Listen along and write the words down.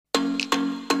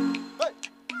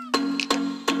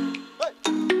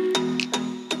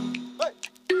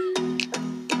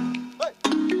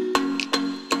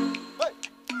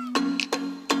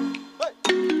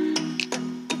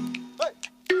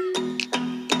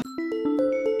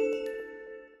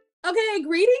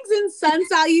greetings and sun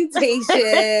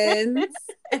salutations.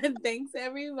 And thanks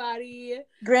everybody.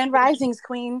 Grand Risings,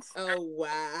 queens. Oh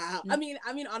wow. I mean,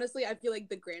 honestly, I feel like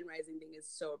the Grand Rising thing is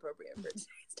so appropriate for today's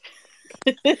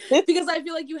because I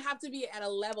feel like you have to be at a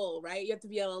level, right? You have to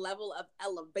be at a level of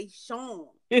elevation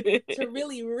to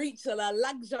really reach the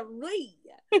luxury.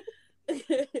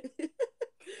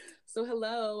 So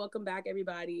hello, welcome back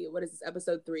everybody. What is this,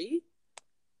 episode 3?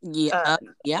 Yeah.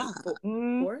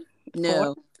 Four?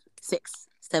 No. 6,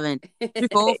 7,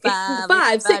 4, 5,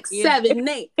 5, 6, 7,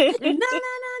 8. No.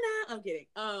 I'm kidding.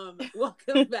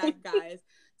 Welcome back, guys,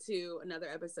 to another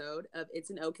episode of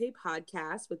It's an Okay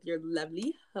Podcast with your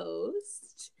lovely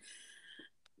host,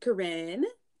 Corinne,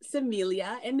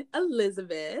 Samelia, and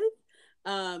Elizabeth.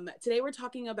 Today we're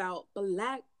talking about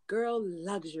Black girl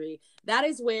luxury. That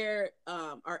is where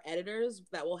our editors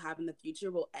that we'll have in the future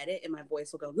will edit, and my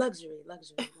voice will go luxury.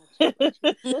 Because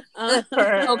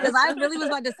I really was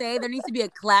about to say there needs to be a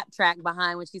clap track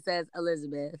behind when she says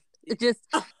Elizabeth. Just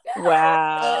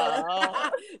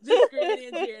wow. Just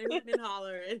screaming and cheering, hooting and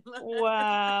hollering.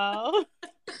 Wow.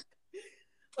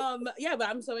 Yeah, but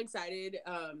I'm so excited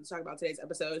to talk about today's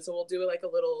episode. So we'll do like a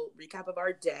little recap of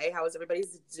our day. How was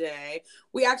everybody's day?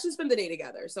 We actually spent the day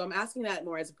together, so I'm asking that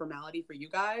more as a formality for you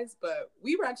guys, but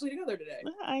we were actually together today.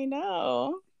 I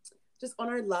know. Just on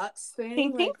our Lux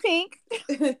thing. Pink.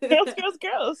 Girls.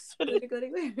 Girls.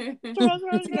 Together.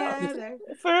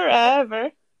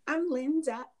 Forever. I'm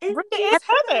Linda. And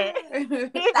Heather.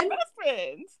 Best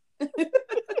friends.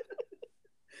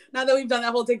 Now that we've done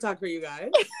that whole TikTok for you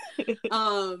guys,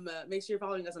 make sure you're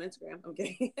following us on Instagram. I'm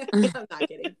kidding. I'm not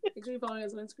kidding. Make sure you're following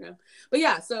us on Instagram. But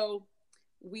yeah, so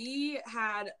we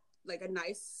had like a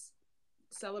nice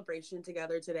celebration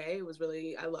together today. It was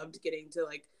really, I loved getting to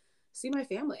like see my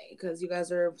family because you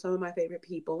guys are some of my favorite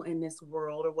people in this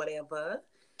world or whatever.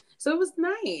 So it was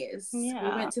nice. Yeah.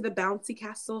 We went to the bouncy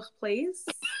castle place.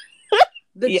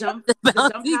 The jump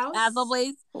house. Castle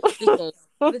place. The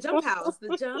jump house.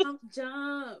 The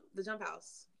jump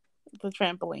house. The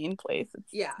trampoline place.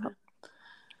 Yeah.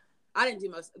 I didn't do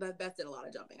most. Beth did a lot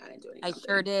of jumping. I didn't do any jumping. I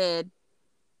sure did.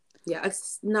 Yeah,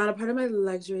 it's not a part of my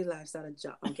luxury lifestyle to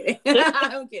jump. I'm kidding.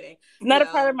 I'm kidding. Not a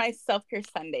part of my self-care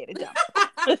Sunday to jump.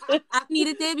 I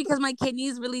needed it because my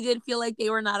kidneys really did feel like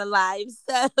they were not alive.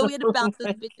 So we had to bounce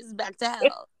those bitches back to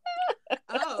hell.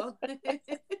 Oh.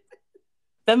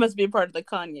 That must be a part of the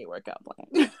Kanye workout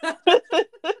plan.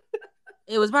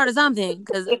 It was part of something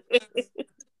because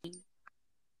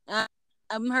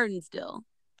I'm hurting still.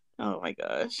 Oh my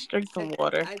gosh. Drink some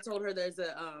water. I told her there's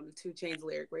a 2 Chainz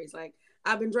lyric where he's like,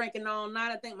 I've been drinking all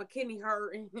night. I think my kidney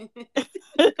hurting.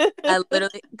 I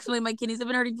literally, my kidneys have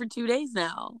been hurting for 2 days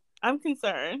now. I'm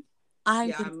concerned.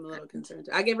 I'm a little concerned.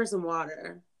 I gave her some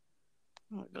water.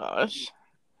 Oh gosh.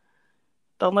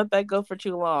 Don't let that go for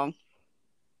too long.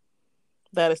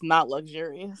 That is not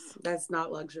luxurious. That's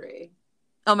not luxury.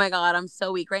 Oh my God, I'm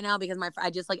so weak right now because I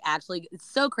just like actually,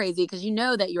 it's so crazy because you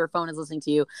know that your phone is listening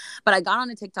to you. But I got on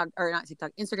a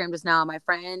Instagram just now. My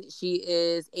friend, she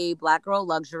is a Black girl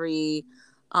luxury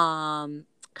kind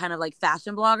of like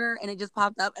fashion blogger, and it just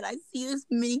popped up and I see this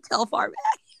mini Telfar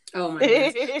bag. Oh my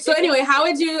goodness. So anyway, how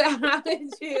would you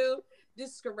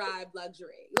describe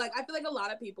luxury? Like, I feel like a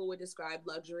lot of people would describe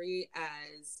luxury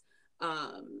as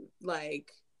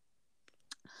like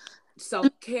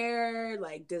self-care,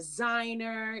 like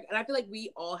designer, and I feel like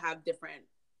we all have different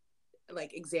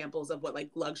like examples of what like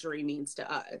luxury means to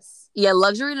us. Yeah,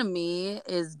 luxury to me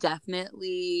is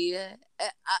definitely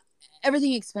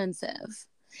everything expensive.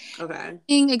 Okay.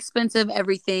 Everything expensive,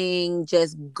 everything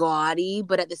just gaudy,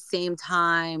 but at the same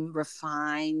time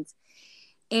refined.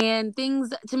 And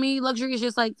things, to me, luxury is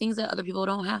just like things that other people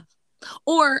don't have.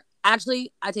 Or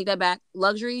actually, I take that back.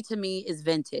 Luxury to me is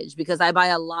vintage because I buy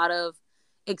a lot of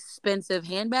expensive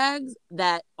handbags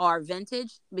that are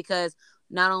vintage because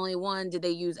not only one did they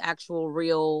use actual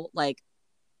real like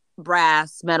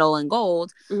brass, metal, and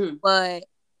gold, but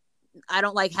I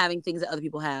don't like having things that other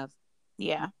people have.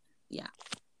 Yeah.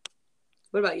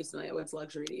 What about you, Samelia? What's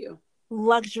luxury to you?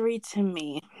 Luxury to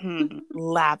me,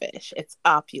 lavish. It's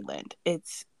opulent.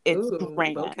 It's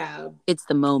grand. Vocab. It's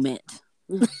the moment.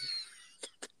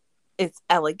 It's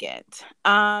elegant.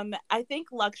 I think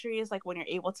luxury is like when you're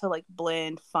able to like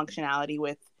blend functionality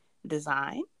with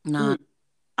design. No.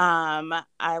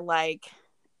 I like,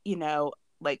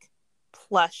 like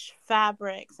plush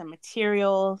fabrics and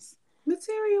materials.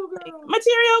 Material girl. Like,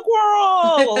 material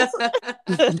girls.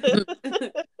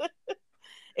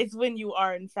 It's when you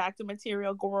are in fact a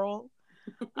material girl.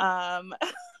 I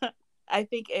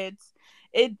think it's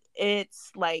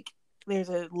like there's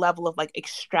a level of like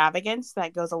extravagance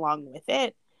that goes along with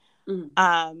it.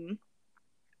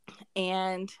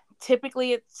 and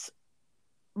typically it's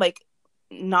like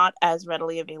not as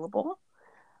readily available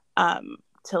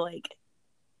to like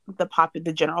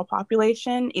the general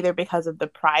population, either because of the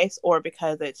price or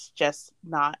because it's just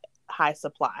not high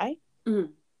supply.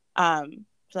 Mm-hmm.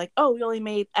 It's like, oh, we only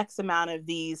made X amount of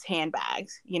these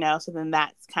handbags, you know, so then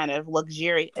that's kind of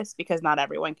luxurious because not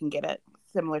everyone can get it,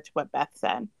 similar to what Beth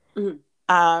said.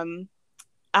 Mm-hmm.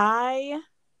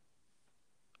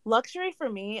 Luxury for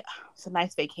me, it's a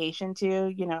nice vacation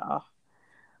too, you know,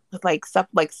 with like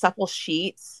supple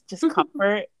sheets, just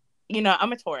comfort. You know,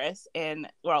 I'm a Taurus, and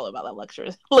we're all about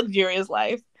that luxurious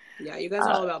life. Yeah, you guys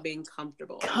are all about being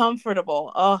comfortable.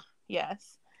 Comfortable. Oh,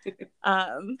 yes.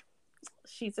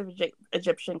 Sheets of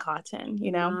Egyptian cotton,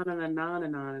 you know?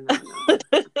 No.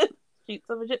 Sheets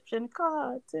of Egyptian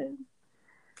cotton.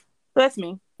 So that's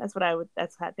me. That's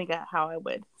I think how I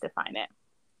would define it.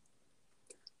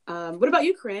 What about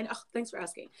you, Corinne? Oh, thanks for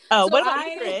asking. Oh, so what about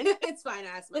you, Corinne? It's fine.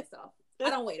 I ask myself. I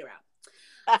don't wait around.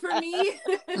 For me,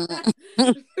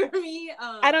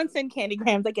 I don't send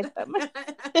candygrams. I get them.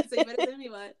 So you better send me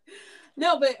one.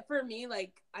 No, but for me,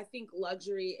 like, I think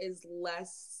luxury is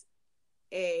less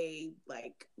it's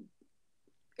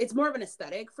more of an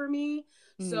aesthetic for me.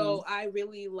 So I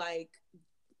really like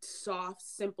soft,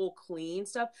 simple, clean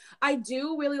stuff. I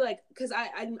do really like, because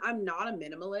I'm not a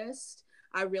minimalist.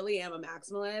 I really am a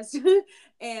maximalist.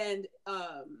 And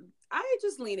I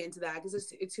just lean into that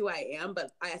because it's who I am.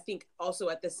 But I think also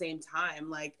at the same time,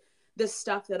 like, the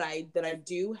stuff that I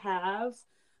do have,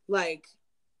 like,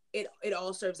 it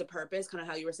all serves a purpose, kind of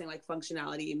how you were saying, like,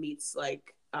 functionality meets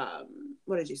like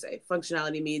what did you say?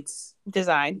 Functionality meets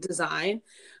design.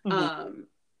 Mm-hmm.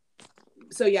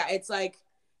 So yeah, it's like,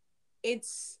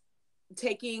 it's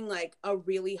taking like a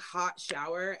really hot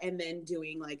shower and then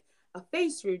doing like a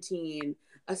face routine,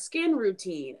 a skin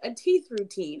routine, a teeth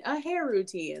routine, a hair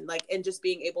routine, like, and just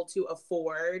being able to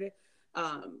afford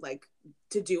like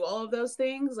to do all of those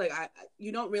things. Like,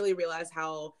 you don't really realize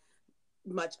how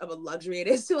much of a luxury it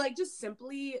is to like just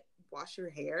simply wash your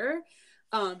hair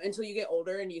until you get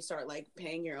older and you start like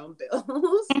paying your own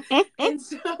bills. And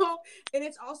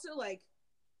it's also like,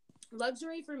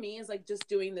 luxury for me is like just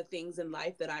doing the things in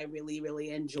life that I really, really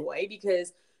enjoy,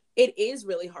 because it is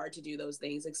really hard to do those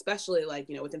things, especially like,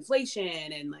 you know, with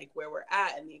inflation and like where we're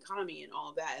at and the economy and all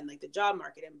of that, and like the job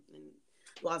market and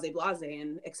blase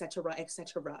and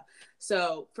etc.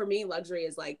 So for me, luxury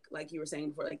is like you were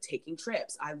saying before, like taking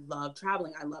trips. I love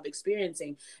traveling. I love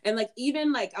experiencing. And like,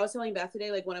 even like I was telling Beth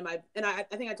today, like one of my, and I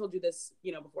think I told you this,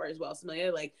 you know, before as well,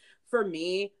 Samalia, like for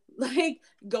me, like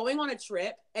going on a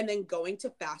trip and then going to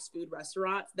fast food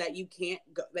restaurants that you can't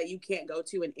go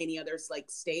to in any other like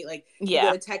state. Like, you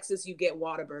go to Texas, you get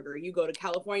Whataburger. You go to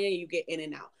California, you get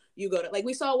In-N-Out. You go to, like,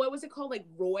 we saw, what was it called? Like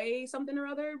Roy something or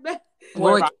other.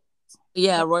 Roy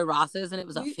Ross's, and it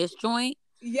was a fish joint.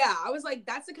 Yeah, I was like,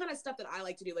 that's the kind of stuff that I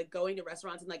like to do, like going to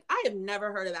restaurants, and like, I have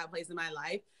never heard of that place in my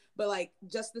life, but like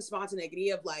just the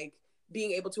spontaneity of like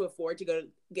being able to afford to go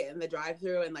get in the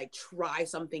drive-thru and like try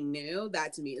something new,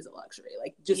 that to me is a luxury.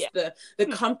 Like just the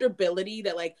comfortability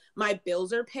that like my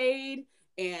bills are paid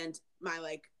and my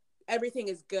like everything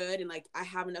is good, and like I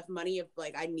have enough money if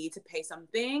like I need to pay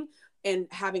something, and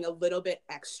having a little bit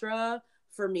extra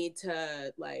for me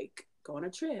to like go on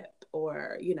a trip,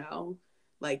 or, you know,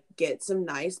 like get some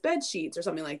nice bed sheets or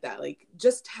something like that. Like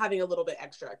just having a little bit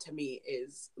extra to me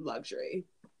is luxury.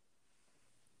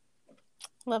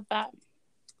 Love that.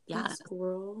 Yeah.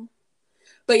 Squirrel.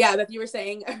 But yeah, that you were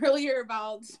saying earlier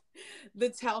about the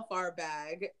Telfar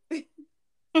bag.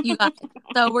 You guys,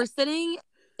 so we're sitting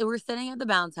at the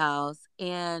bounce house,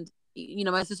 and you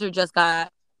know, my sister just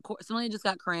got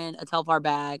Corinne a Telfar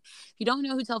bag. If you don't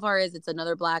know who Telfar is, it's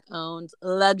another Black-owned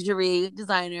luxury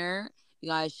designer. You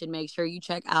guys should make sure you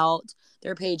check out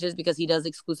their pages because he does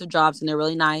exclusive drops and they're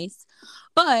really nice.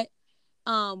 But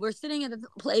we're sitting at the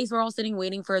place. We're all sitting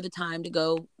waiting for the time to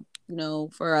go, you know,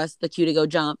 for us, the queue to go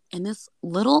jump. And this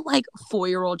little like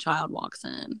 4-year-old child walks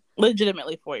in.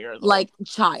 Legitimately 4 years old. Like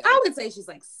child. I would say she's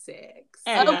like 6.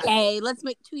 Okay, let's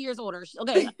make 2 years older.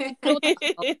 Okay.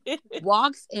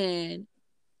 Walks in,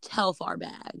 Telfar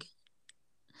bag.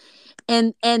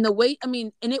 And the weight, I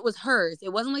mean, and it was hers.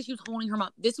 It wasn't like she was holding her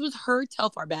mom. This was her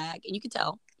Telfar bag, and you could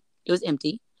tell it was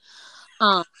empty.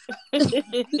 No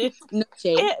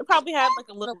shade. It probably had like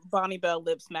a little Bonnie Bell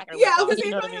lip smacker. Yeah, I was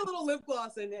gonna say probably a little lip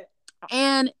gloss in it.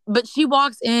 But she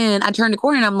walks in. I turned to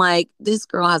Courtney and I'm like, this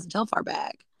girl has a Telfar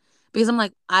bag. Because I'm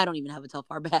like, I don't even have a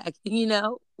Telfar bag. You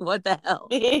know? What the hell?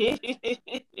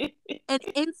 And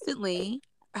instantly,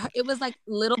 it was like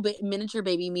little bit miniature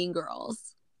baby Mean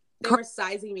Girls. They were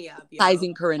sizing me up.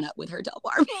 Sizing Corinne up with her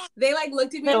Telfar. They like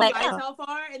looked at me They're like, like, I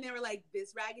Telfar, and they were like,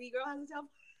 this raggedy girl has a Telfar.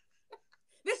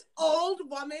 This old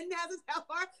woman has a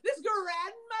Telfar. This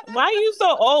grandmother. Why are you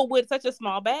so old with such a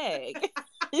small bag?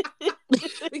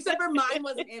 Except for mine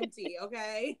wasn't empty,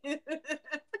 okay?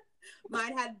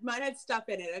 mine had stuff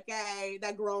in it, okay?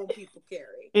 That grown people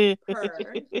carry.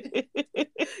 Her.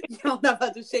 Y'all not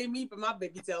about to shame me for my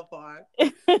baby Telfar.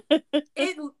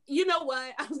 You know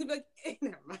what? I was gonna be like,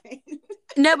 never mind.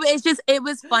 No, but it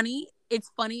was funny. It's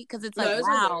funny because it's like, No, it was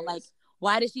wow, hilarious. like,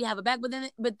 why does she have a bag?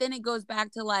 But then it goes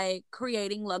back to like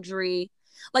creating luxury,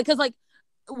 like, because like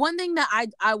one thing that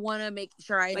I want to make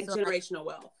sure I like generational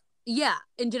wealth. Yeah,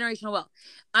 in generational wealth.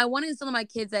 I want to instill in my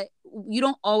kids that you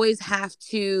don't always have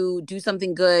to do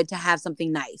something good to have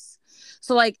something nice.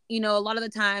 So like, a lot of the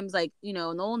times, like, in the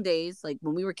old days, like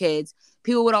when we were kids,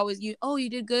 people would always, you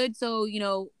did good. So,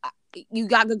 you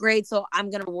got good grades. So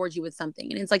I'm going to reward you with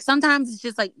something. And it's like, sometimes it's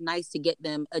just like nice to get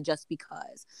them a just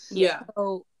because. Yeah.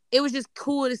 So it was just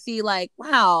cool to see like,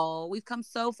 wow, we've come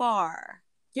so far.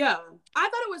 Yeah. I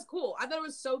thought it was cool. I thought it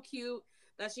was so cute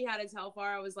that she had a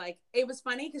Telfar. I was like, it was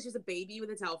funny because she's a baby with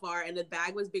a Telfar and the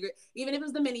bag was bigger. Even if it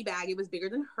was the mini bag, it was bigger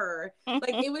than her. Like,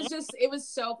 it was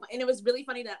so, and it was really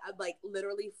funny that like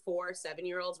literally 4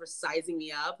 7-year-olds were sizing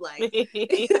me up. Like,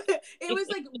 it was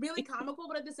like really comical,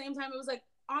 but at the same time, it was like,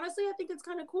 honestly, I think it's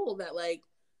kind of cool that like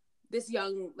this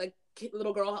young, like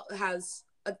little girl has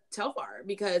a Telfar,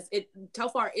 because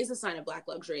Telfar is a sign of Black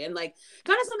luxury. And like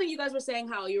kind of something you guys were saying,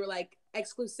 how you were like,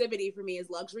 exclusivity for me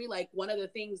is luxury. Like one of the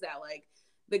things that like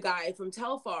the guy from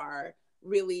Telfar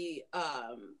really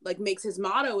like makes his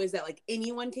motto is that like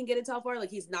anyone can get a Telfar. Like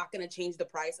he's not going to change the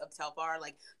price of Telfar.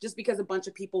 Like just because a bunch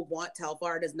of people want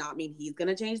Telfar does not mean he's going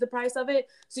to change the price of it.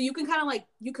 So you can kind of like,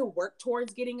 you can work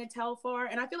towards getting a Telfar.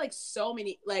 And I feel like so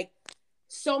many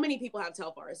people have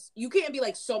Telfars. You can't be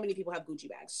like, so many people have Gucci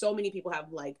bags. So many people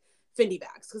have like Fendi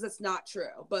bags, because that's not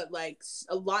true. But like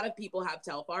a lot of people have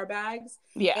Telfar bags.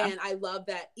 Yeah. And I love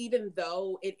that even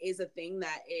though it is a thing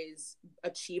that is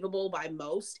achievable by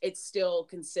most, it's still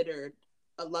considered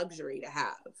a luxury to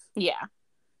have. Yeah.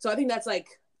 So I think that's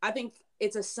like, I think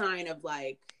it's a sign of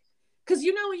like, because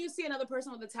when you see another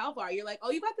person with a Telfar, you're like,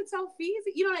 oh, you got the Telfies?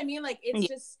 You know what I mean? Like it's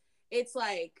just, it's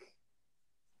like,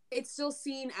 it's still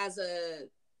seen as a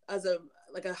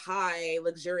like a high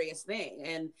luxurious thing,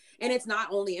 and it's not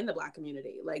only in the Black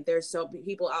community. Like there's so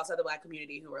people outside the Black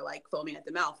community who are like foaming at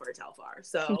the mouth for a Telfar.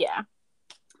 So yeah,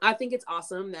 I think it's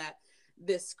awesome that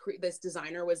this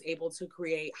designer was able to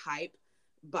create hype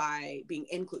by being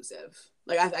inclusive.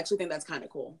 Like I actually think that's kind of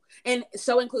cool, and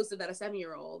so inclusive that a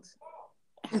 7-year-old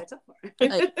had a Telfar.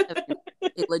 Like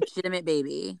a legitimate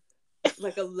baby,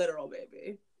 like a literal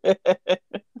baby.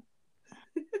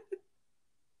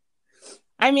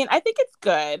 I mean, I think it's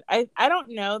good. I don't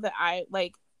know that I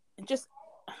like just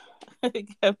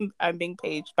I'm being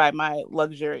paged by my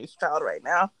luxurious child right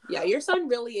now. Yeah, your son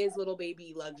really is little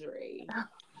baby luxury,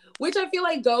 which I feel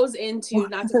like goes into,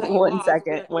 not to cut you One off.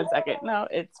 second. No,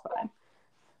 it's fine.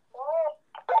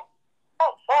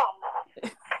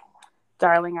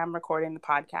 Darling, I'm recording the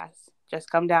podcast.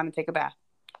 Just come down and take a bath.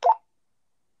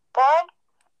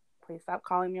 Please stop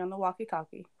calling me on the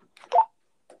walkie-talkie.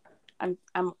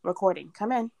 I'm recording.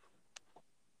 Come in.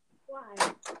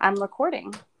 Why? I'm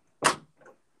recording.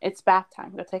 It's bath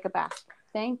time. Go take a bath.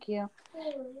 Thank you.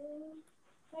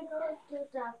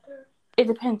 It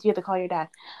depends. You have to call your dad.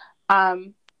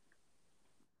 Do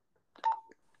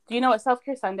you know what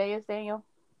Self-Care Sunday is, Daniel?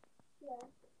 Yeah.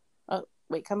 Oh,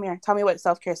 wait, come here. Tell me what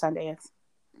Self-Care Sunday is.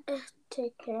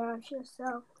 Take care of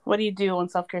yourself. What do you do on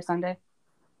Self-Care Sunday?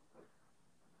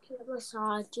 Get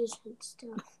massages and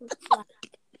stuff like that.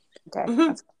 Okay.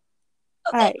 All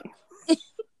right.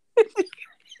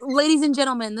 Ladies and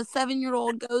gentlemen, the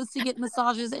 7-year-old goes to get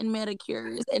massages and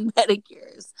manicures and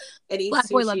pedicures. And eats Black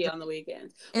boy sushi on the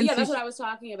weekend. And yeah, that's sushi. what I was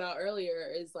talking about earlier,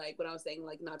 is like when I was saying,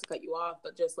 like, not to cut you off,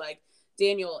 but just like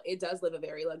Daniel, it does live a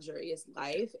very luxurious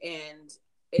life. And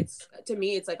it's, to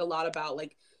me, it's like a lot about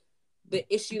like the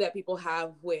issue that people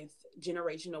have with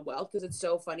generational wealth. Because it's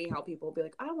so funny how people will be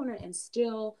like, I want to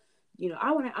instill,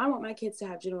 I want my kids to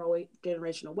have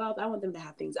generational wealth. I want them to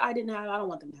have things I didn't have. I don't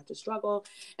want them to have to struggle.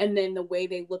 And then the way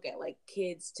they look at like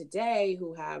kids today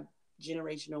who have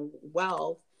generational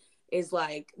wealth is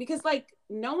like, because like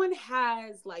no one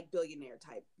has like billionaire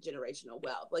type generational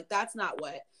wealth. Like that's not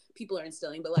what people are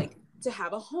instilling, but like to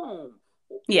have a home,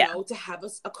 to have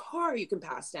a car you can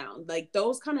pass down, like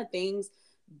those kind of things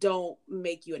don't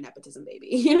make you a nepotism baby.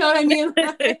 You know what I mean?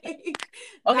 Like,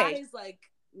 okay. That is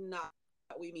like not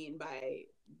what we mean by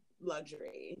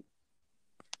luxury.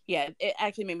 Yeah, it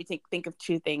actually made me think of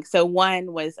two things. So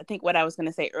one was, I think what I was going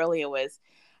to say earlier was,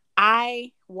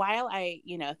 while I,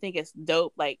 think it's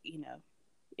dope, like,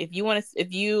 if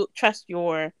you trust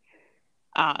your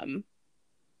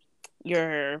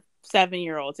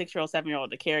 7-year-old, 6-year-old,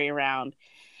 7-year-old to carry around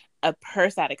a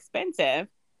purse that expensive,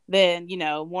 then,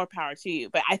 more power to you.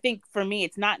 But I think for me,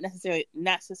 it's not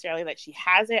necessarily that she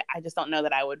has it. I just don't know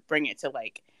that I would bring it to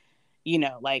like,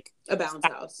 like a bounce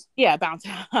house. Yeah, a bounce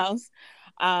house.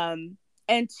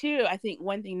 And two, I think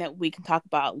one thing that we can talk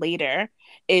about later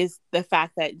is the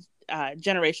fact that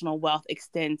generational wealth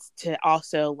extends to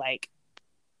also like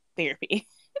therapy,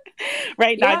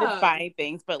 right? Yeah. Not just buying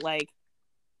things, but like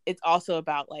it's also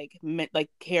about like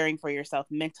caring for yourself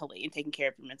mentally and taking care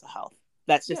of your mental health.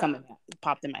 That's just something that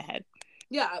popped in my head.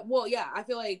 Yeah, well, yeah, I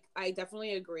feel like I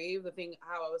definitely agree. The thing,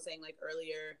 how I was saying like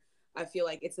earlier, I feel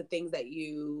like it's the things that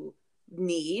you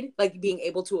need, like being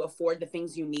able to afford the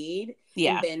things you need,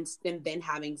 and then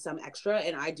having some extra.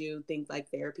 And I do think like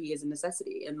therapy is a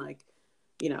necessity, and like,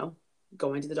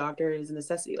 going to the doctor is a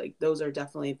necessity. Like those are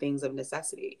definitely things of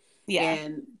necessity. Yeah.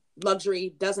 And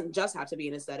luxury doesn't just have to be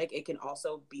an aesthetic. It can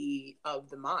also be of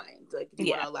the mind. Like, do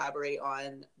you want to elaborate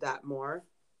on that more?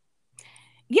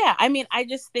 Yeah, I mean, I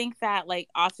just think that like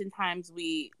oftentimes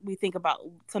we think about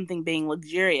something being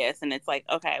luxurious and it's like,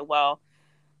 okay, well,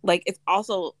 like it's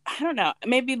also, I don't know,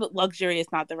 maybe luxury is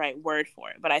not the right word for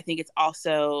it, but I think it's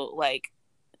also like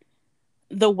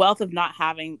the wealth of not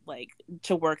having like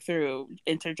to work through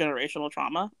intergenerational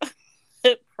trauma.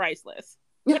 Priceless.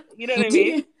 You know what I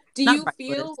mean? Do you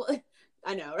feel,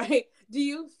 I know, right? Do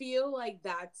you feel like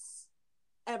that's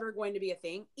ever going to be a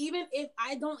thing? Even if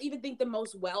I don't even think the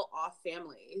most well-off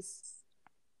families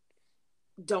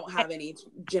don't have any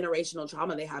generational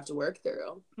trauma they have to work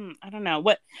through. I don't know.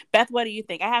 Beth, what do you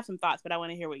think? I have some thoughts, but I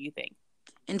want to hear what you think.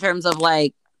 In terms of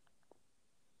like,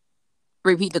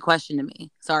 repeat the question to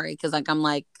me. Sorry, because like I'm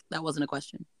like, that wasn't a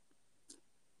question.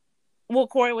 Well,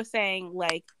 Corey was saying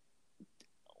like,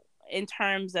 in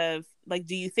terms of like,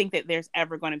 do you think that there's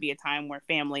ever going to be a time where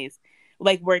families,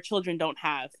 like where children don't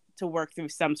have to work through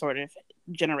some sort of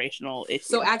generational issue?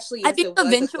 So actually, I think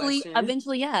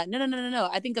eventually, yeah. No.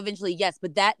 I think eventually, yes.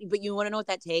 But you want to know what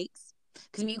that takes?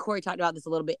 Because me and Corey talked about this a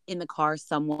little bit in the car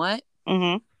somewhat.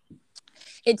 Mm-hmm.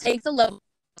 It takes a level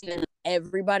that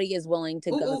everybody is willing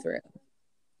to go through.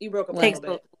 You broke up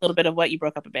a little bit of what? You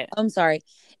broke up a bit. I'm sorry.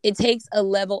 It takes a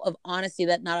level of honesty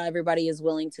that not everybody is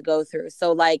willing to go through.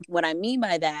 So like what I mean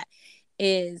by that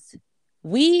is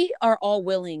we are all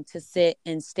willing to sit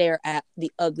and stare at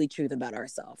the ugly truth about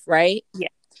ourselves, right? Yeah.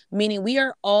 Meaning we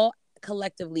are all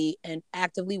collectively and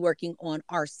actively working on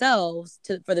ourselves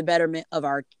for the betterment of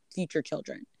our future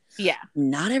children. Yeah.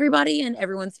 Not everybody in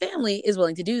everyone's family is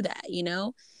willing to do that,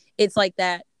 It's like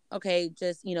that, okay,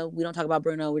 just, we don't talk about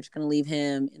Bruno. We're just going to leave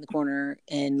him in the corner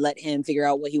and let him figure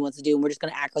out what he wants to do. And we're just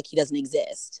going to act like he doesn't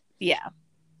exist. Yeah.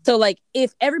 So, like,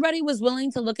 if everybody was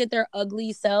willing to look at their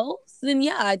ugly selves, then,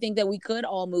 yeah, I think that we could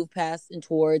all move past and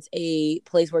towards a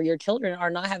place where your children are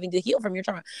not having to heal from your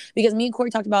trauma. Because me and Corey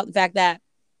talked about the fact that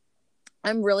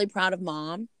I'm really proud of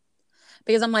Mom.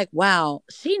 Because I'm like, wow,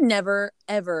 she never,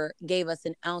 ever gave us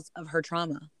an ounce of her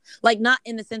trauma. Like, not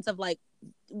in the sense of, like,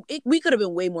 we could have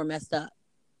been way more messed up.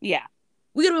 Yeah.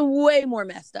 We could have been way more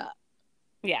messed up.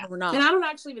 Yeah. We're not. And I don't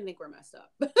actually even think we're messed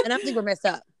up. And I don't think we're messed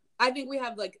up. I think we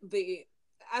have, like,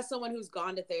 as someone who's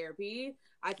gone to therapy,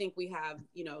 I think we have,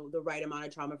 the right amount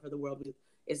of trauma for the world.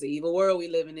 It's the evil world we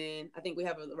living in. I think we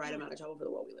have the right amount of trauma for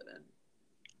the world we live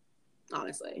in.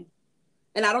 Honestly.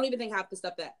 And I don't even think half the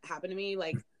stuff that happened to me,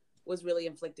 like, was really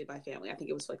inflicted by family. I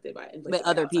think it was inflicted by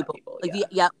other people. Like,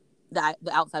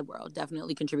 the outside world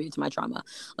definitely contributed to my trauma.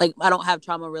 Like, I don't have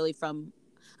trauma really from,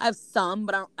 I have some,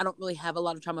 but I don't really have a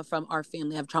lot of trauma from our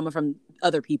family. I have trauma from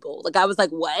other people. Like, I was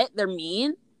like, what? They're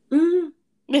mean? Mm-hmm.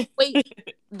 Wait,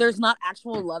 there's not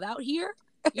actual love out here?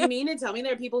 You mean to tell me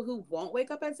there are people who won't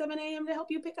wake up at 7 a.m. to help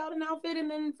you pick out an outfit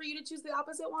and then for you to choose the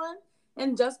opposite one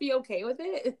and just be okay with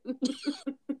it?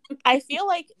 I feel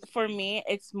like for me,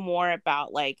 it's more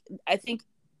about like, I think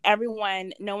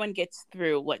no one gets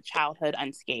through what childhood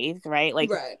unscathed, right?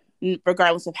 Like,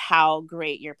 regardless of how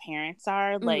great your parents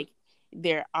are, like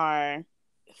there are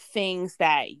things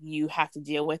that you have to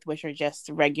deal with, which are just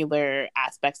regular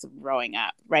aspects of growing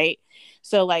up, right?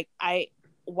 So like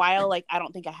while like I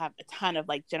don't think I have a ton of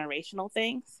like generational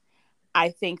things, I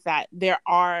think that there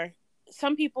are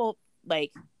some people,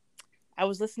 like I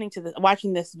was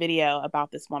watching this video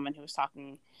about this woman who was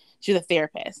talking to the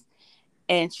therapist,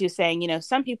 and she was saying,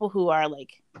 some people who are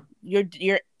like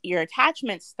your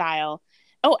attachment style.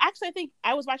 Oh, actually, I think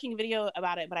I was watching a video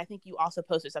about it, but I think you also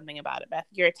posted something about it, Beth.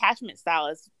 Your attachment style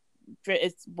is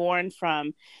it's born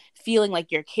from feeling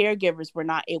like your caregivers were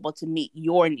not able to meet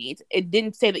your needs. It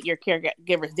didn't say that your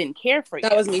caregivers didn't care for you.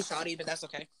 That was me, Shawty, but that's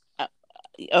okay.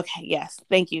 Okay, yes.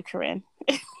 Thank you, Corinne.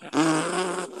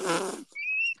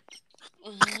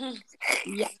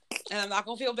 Yeah. And I'm not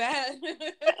gonna feel bad.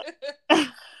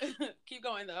 Keep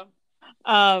going though.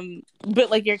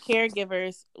 But like your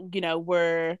caregivers,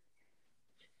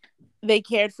 they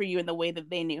cared for you in the way that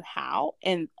they knew how,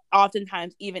 and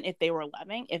oftentimes, even if they were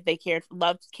loving, if they cared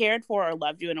for or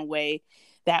loved you in a way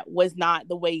that was not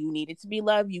the way you needed to be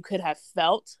loved, you could have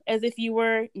felt as if you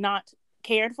were not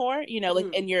cared for.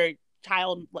 Like in your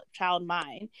child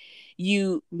mind,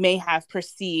 you may have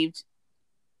perceived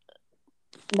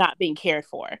not being cared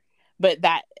for, but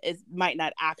that might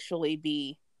not actually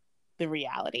be the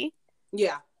reality.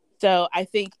 Yeah. So I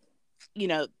think,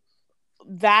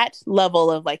 that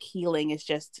level of like healing is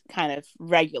just kind of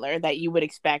regular that you would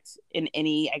expect in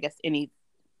any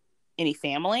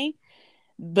family,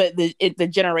 but the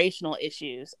generational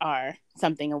issues are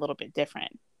something a little bit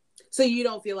different. So you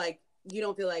don't feel like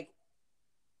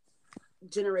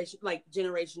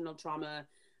generational trauma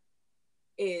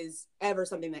is ever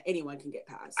something that anyone can get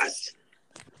past?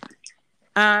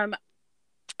 I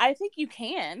think you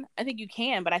can,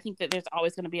 but I think that there's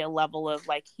always going to be a level of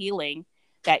like healing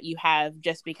that you have,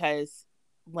 just because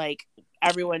like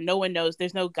no one knows,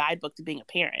 there's no guidebook to being a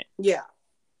parent. Yeah.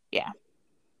 It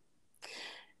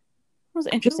was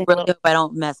interesting. I really hope I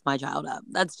don't mess my child up.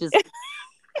 That's just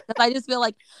I just feel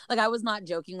like I was not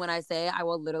joking when I say I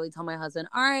will literally tell my husband,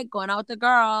 all right, going out with the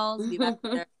girls. Be back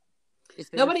there.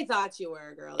 Nobody thought you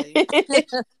were, girly.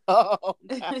 Oh,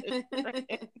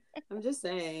 I'm just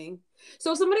saying.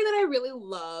 So somebody that I really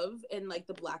love in like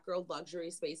the Black girl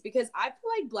luxury space, because I feel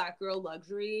like Black girl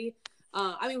luxury,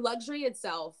 luxury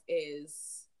itself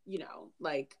is,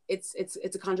 like it's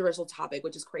a controversial topic,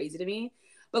 which is crazy to me.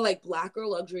 But like Black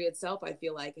girl luxury itself, I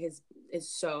feel like is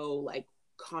so like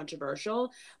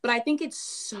controversial, but I think it's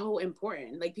so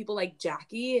important. Like people like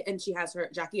Jackie, and she has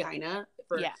Jackie Aina,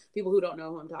 for people who don't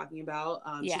know who I'm talking about.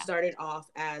 She started off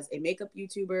as a makeup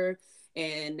YouTuber,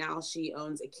 and now she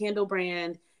owns a candle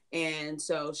brand. And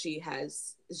so she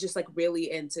is just like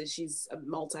really she's a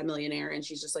multimillionaire, and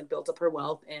she's just like built up her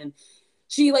wealth, and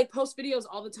she like posts videos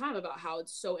all the time about how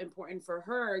it's so important for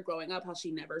her growing up, how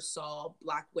she never saw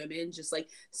Black women just like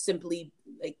simply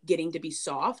like getting to be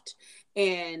soft.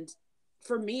 And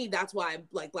for me, that's why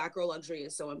like Black girl luxury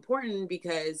is so important,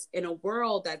 because in a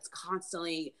world that's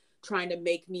constantly trying to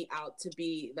make me out to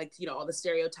be like, all the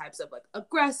stereotypes of like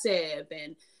aggressive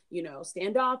and,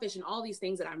 standoffish and all these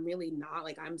things that I'm really not.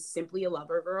 Like, I'm simply a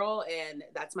lover girl, and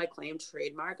that's my claim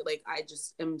trademark. Like, I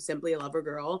just am simply a lover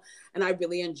girl, and I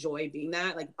really enjoy being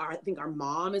that. Like, I think our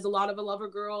mom is a lot of a lover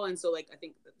girl, and so like I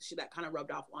think that kind of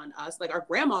rubbed off on us. Like, our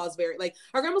grandma is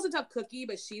our grandma's a tough cookie,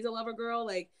 but she's a lover girl.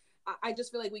 Like, I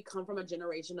just feel like we come from a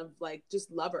generation of like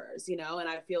just lovers, and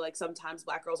I feel like sometimes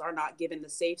Black girls are not given the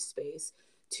safe space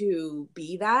to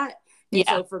be that. And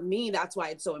so for me, that's why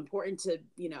it's so important to,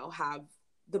 have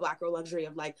the Black girl luxury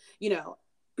of like,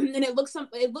 and it looks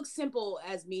simple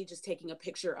as me just taking a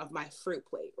picture of my fruit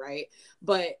plate, right?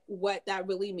 But what that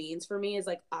really means for me is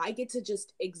like, I get to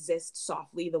just exist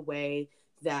softly the way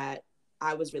that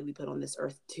I was really put on this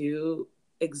earth to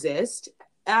exist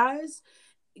as,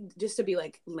 just to be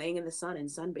like laying in the sun and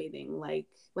sunbathing,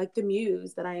 like the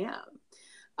muse that I am.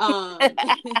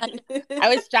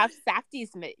 I was Josh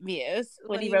Safdie's muse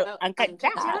when he wrote Uncut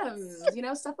Gems.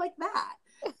 Stuff like that.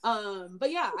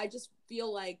 But yeah, I just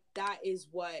feel like that is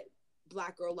what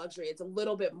Black girl luxury. It's a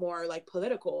little bit more like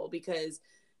political, because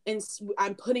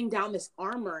I'm putting down this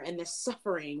armor and this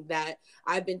suffering that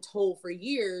I've been told for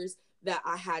years that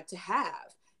I had to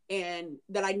have, and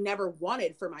that I never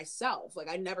wanted for myself. Like,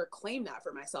 I never claimed that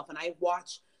for myself. And I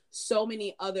watch so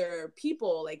many other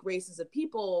people, like races of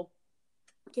people,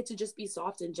 get to just be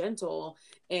soft and gentle.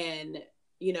 And,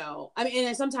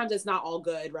 and sometimes it's not all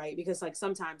good, right? Because like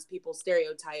sometimes people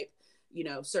stereotype,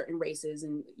 certain races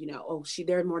and,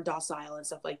 they're more docile and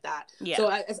stuff like that. Yeah. So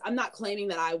I'm not claiming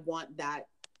that I want that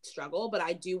struggle, but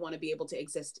I do want to be able to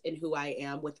exist in who I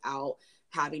am without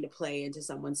having to play into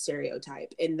someone's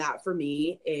stereotype. And that for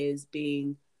me is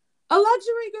being a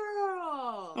luxury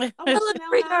girl. A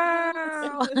luxury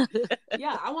girl.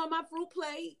 Yeah, I want my fruit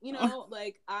plate,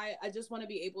 like I just want to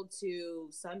be able to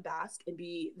sunbask and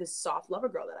be this soft lover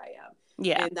girl that I am.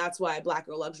 Yeah. And that's why Black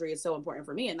girl luxury is so important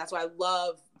for me. And that's why I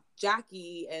love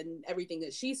Jackie and everything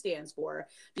that she stands for,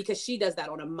 because she does that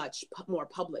on a much more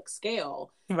public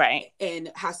scale. Right.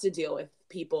 And has to deal with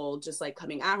people just like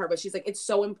coming at her. But she's like, it's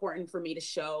so important for me to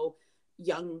show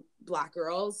young Black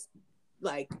girls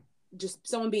like just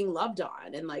someone being loved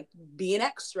on and like being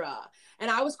extra. And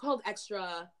I was called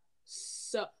extra.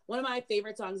 So one of my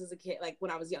favorite songs as a kid, like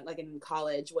when I was young, like in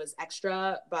college, was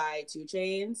Extra by 2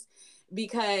 Chainz,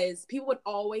 because people would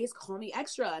always call me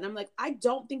extra. And I'm like, I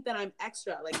don't think that I'm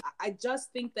extra. Like, I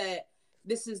just think that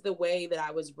this is the way that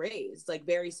I was raised, like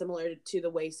very similar to the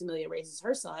way Samilia raises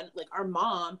her son. Like our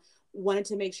mom wanted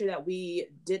to make sure that we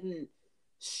didn't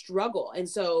struggle. And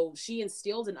so she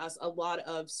instilled in us a lot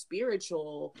of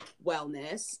spiritual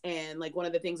wellness. And like one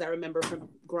of the things I remember from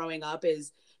growing up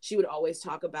is she would always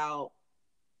talk about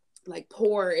like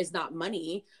poor is not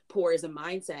money, poor is a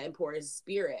mindset, and poor is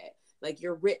spirit. Like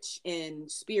you're rich in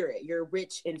spirit, you're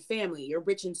rich in family, you're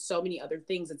rich in so many other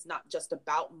things. It's not just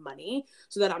about money,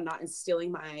 so that I'm not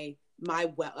instilling my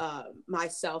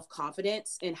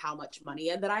self-confidence in how much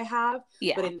money that I have,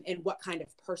 but in what kind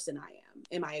of person I am.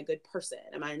 Am I a good person?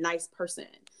 Am I a nice person?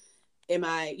 Am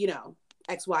I,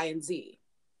 X, Y, and Z?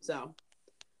 So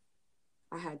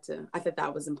I thought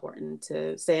that was important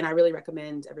to say. And I really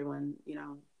recommend everyone,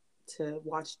 to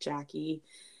watch Jackie.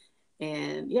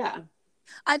 And yeah.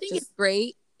 I think it's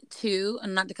great too,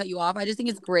 and not to cut you off, I just think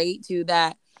it's great too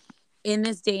that in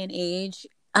this day and age,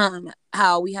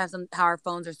 how our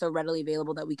phones are so readily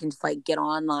available that we can just like get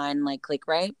online and like click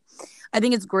right. I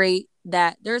think it's great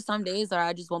that there are some days that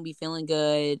I just won't be feeling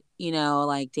good,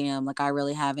 like damn, like I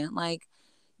really haven't like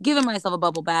given myself a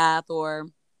bubble bath or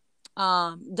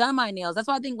done my nails. That's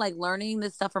why I think like learning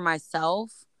this stuff for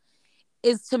myself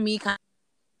is to me kind of,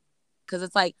 because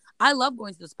it's like I love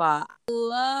going to the spa.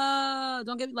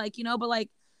 Don't get me like, but like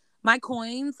my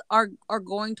coins are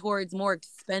going towards more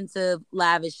expensive,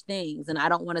 lavish things, and I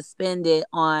don't want to spend it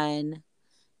on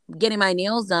getting my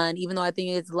nails done, even though I think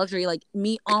it's luxury. Like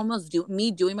me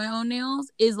doing my own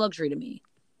nails is luxury to me.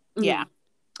 Yeah.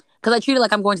 Because I treat it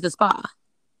like I'm going to the spa.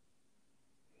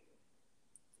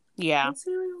 Yeah.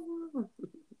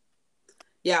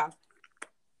 Yeah.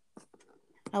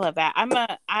 I love that.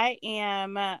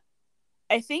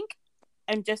 I think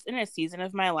I'm just in a season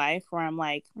of my life where I'm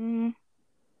like,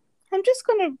 I'm just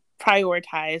going to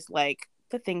prioritize like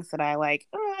the things that I like.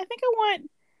 I think I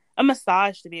want a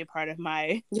massage to be a part of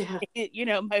my,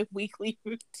 my weekly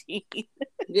routine.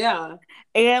 Yeah.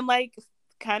 And like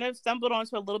kind of stumbled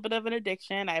onto a little bit of an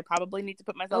addiction. I probably need to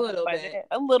put myself on a budget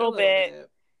a little bit.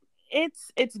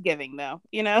 It's giving though,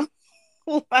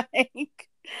 like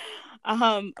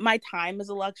my time is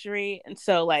a luxury. And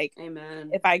so like,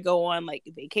 amen. If I go on like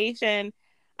vacation,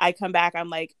 I come back, I'm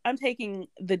like, I'm taking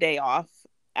the day off.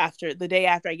 After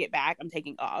I get back, I'm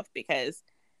taking off because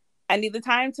I need the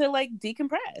time to like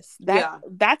decompress.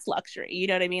 That's luxury. You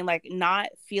know what I mean? Like not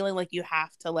feeling like you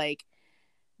have to like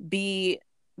be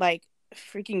like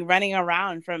freaking running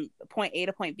around from point A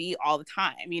to point B all the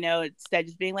time, instead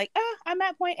just being like, I'm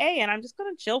at point A and I'm just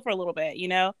gonna chill for a little bit,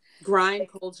 grind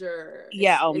culture.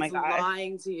 Oh my god,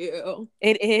 lying to you.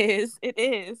 It is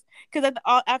because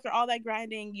after all that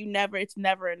grinding, it's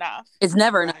never enough. It's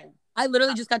never enough. I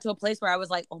literally just got to a place where I was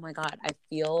like, oh my god, I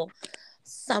feel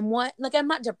somewhat like I'm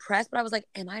not depressed, but I was like,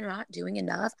 am I not doing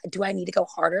enough? Do I need to go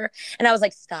harder? And I was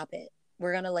like, stop it.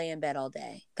 We're gonna lay in bed all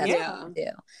day. That's what I'm gonna do.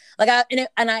 Like I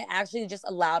actually just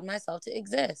allowed myself to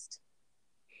exist.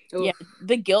 Oof. Yeah,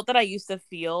 the guilt that I used to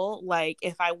feel like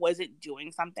if I wasn't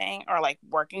doing something or like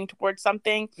working towards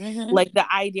something, like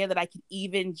the idea that I could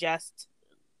even just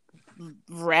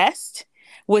rest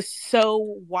was so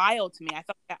wild to me. I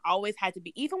felt like I always had to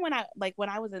be, even when I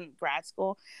was in grad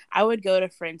school, I would go to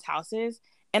friends' houses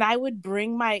and I would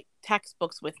bring my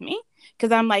textbooks with me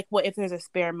because I'm like, well, if there's a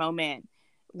spare moment,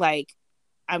 like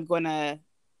I'm gonna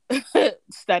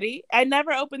study. I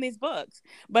never opened these books,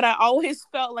 but I always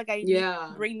felt like I needed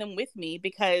to bring them with me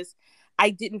because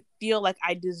I didn't feel like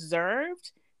I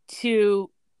deserved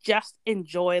to just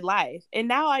enjoy life. And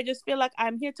now I just feel like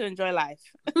I'm here to enjoy life.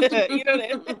 You know what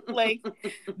I mean? Like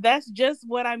that's just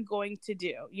what I'm going to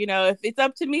do. If it's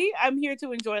up to me, I'm here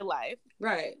to enjoy life.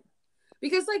 Right.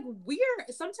 Because like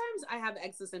sometimes I have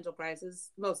existential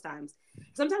crisis, most times.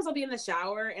 Sometimes I'll be in the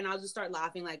shower and I'll just start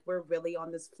laughing like we're really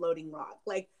on this floating rock.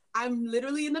 Like I'm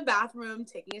literally in the bathroom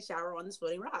taking a shower on this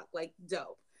floating rock. Like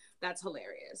dope. That's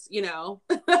hilarious.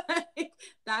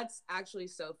 That's actually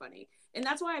so funny. And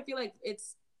that's why I feel like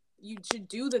you should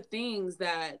do the things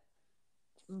that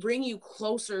bring you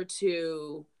closer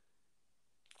to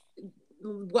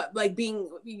what like being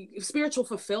spiritual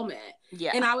fulfillment.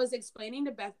 And I was explaining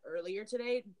to Beth earlier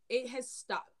today, it has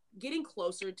stopped getting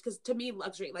closer because to me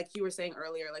luxury, like you were saying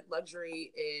earlier, like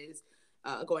luxury is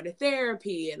going to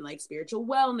therapy and like spiritual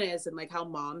wellness, and like how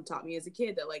mom taught me as a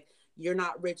kid that like you're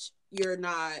not rich, you're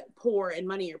not poor in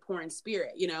money, you're poor in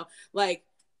spirit, like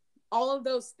all of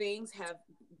those things have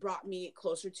brought me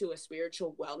closer to a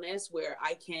spiritual wellness where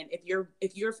I can, if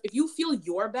you feel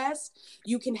your best,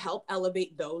 you can help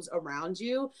elevate those around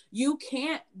you. You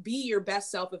can't be your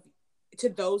best self to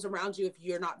those around you if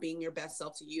you're not being your best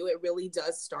self to you. It really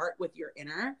does start with your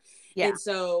inner. Yeah. And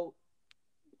so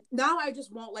now I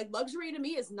just won't, like, luxury to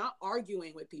me is not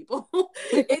arguing with people.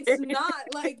 It's not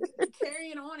like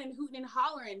carrying on and hooting and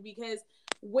hollering, because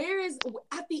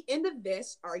at the end of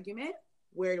this argument,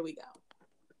 where do we go?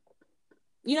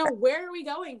 You know, where are we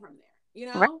going from there?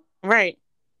 You know? Right.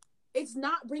 It's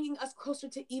not bringing us closer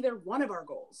to either one of our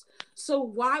goals. So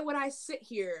why would I sit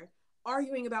here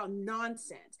arguing about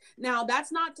nonsense? Now,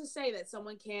 that's not to say that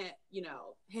someone can't, you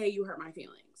know, hey, you hurt my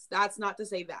feelings. That's not to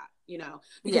say that, you know,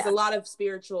 because a lot of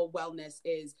spiritual wellness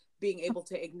is being able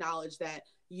to acknowledge that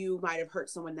you might have hurt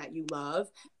someone that you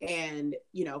love, and,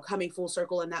 you know, coming full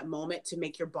circle in that moment to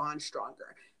make your bond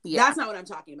stronger. Yeah. That's not what I'm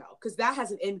talking about, because that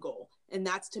has an end goal, and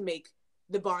that's to make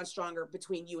the bond stronger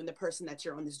between you and the person that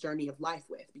you're on this journey of life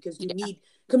with, because you need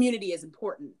community is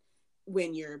important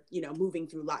when you're, you know, moving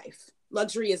through life.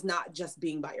 Luxury is not just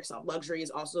being by yourself. Luxury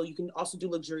is also, you can also do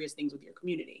luxurious things with your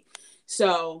community.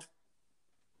 So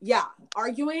yeah,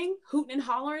 arguing, hooting and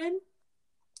hollering,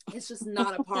 it's just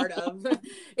not a part of,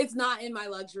 it's not in my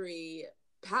luxury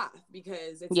path,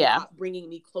 because it's not bringing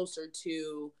me closer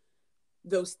to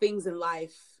those things in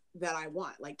life that I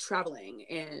want, like traveling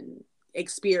and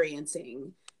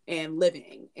experiencing and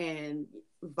living and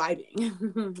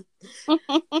vibing.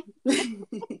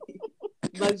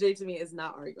 Luxury to me is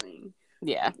not arguing.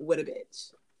 Yeah. What a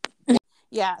bitch.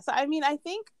 Yeah. So, I mean,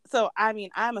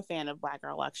 I'm a fan of Black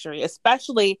Girl Luxury,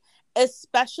 especially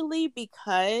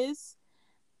because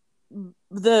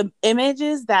the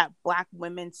images that Black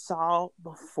women saw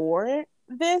before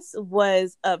this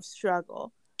was of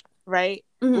struggle, right?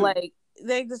 Mm-hmm. Like,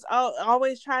 they just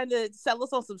always trying to sell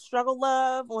us on some struggle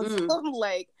love, on some,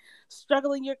 like,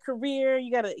 struggling your career.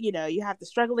 You gotta, you know, you have to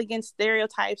struggle against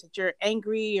stereotypes that you're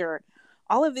angry, or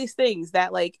all of these things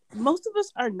that, like, most of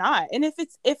us are not. And if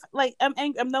I'm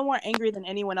angry, I'm no more angry than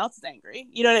anyone else is angry.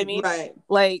 You know what I mean? Right.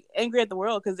 Like, angry at the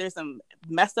world because there's some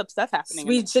messed up stuff happening.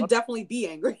 We should definitely be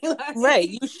angry. Right.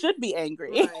 You should be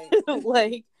angry. Right.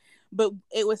 Like, but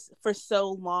it was for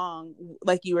so long,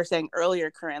 like you were saying earlier,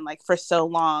 Corinne, like, for so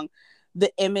long,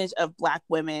 the image of Black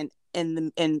women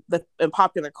in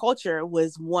popular culture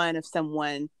was one of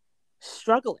someone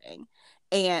struggling,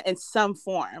 and in some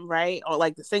form, right? Or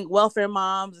like the single welfare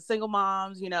moms, the single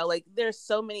moms, you know, like, there's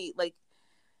so many, like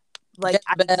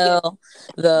Jezebel,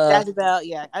 Jezebel,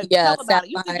 tell about it.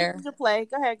 You can use your play.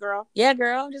 Go ahead, girl. Yeah,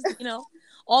 girl. Just, you know,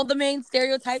 all the main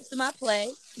stereotypes in my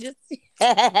play. Just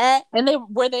and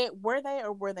were they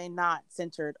or were they not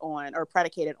centered on or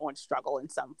predicated on struggle in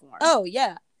some form? Oh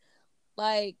yeah,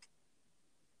 like,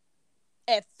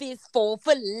 F is for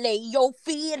fillet your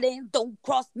feelings. Don't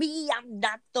cross me. I'm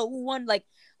not the one. Like,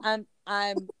 I'm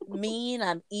mean.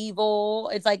 I'm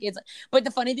evil. But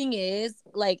the funny thing is,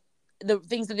 like, the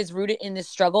things that is rooted in this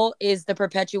struggle is the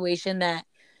perpetuation that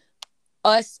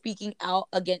us speaking out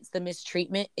against the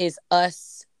mistreatment is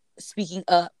us speaking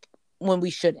up when we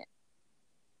shouldn't.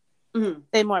 Mm-hmm.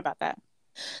 Say more about that.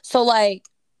 So, like,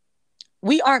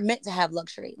 we aren't meant to have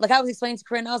luxury. Like, I was explaining to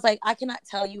Corinne, I was like, I cannot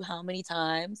tell you how many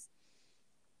times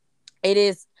it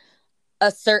is a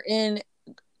certain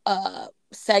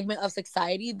segment of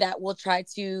society that will try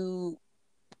to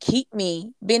keep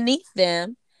me beneath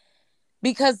them,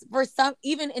 because for some,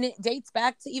 and it dates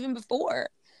back to even before,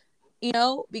 you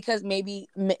know, because maybe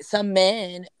some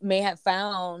men may have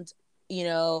found, you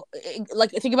know,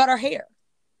 like, think about our hair,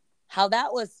 how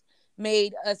that was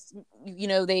made us, you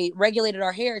know, they regulated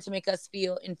our hair to make us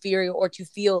feel inferior or to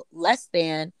feel less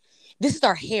than. This is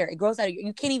our hair. It grows out of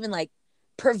you can't even, like,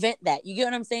 prevent that. You get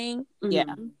what I'm saying? Yeah.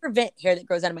 Prevent hair that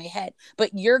grows out of my head.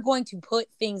 But you're going to put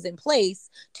things in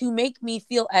place to make me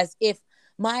feel as if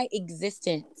my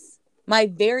existence, my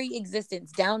very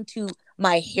existence, down to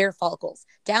my hair follicles,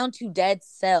 down to dead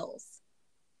cells,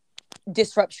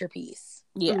 disrupts your peace.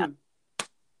 Yeah.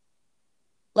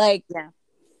 Like,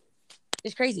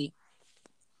 it's crazy.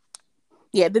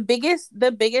 Yeah, the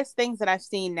biggest things that I've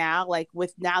seen now, like,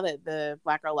 now that the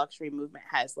Black Girl Luxury movement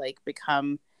has, like,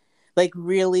 become, like,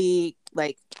 really,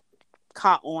 like,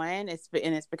 caught on, it's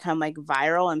become, like,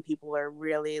 viral, and people are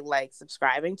really, like,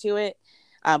 subscribing to it.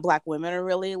 Black women are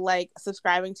really, like,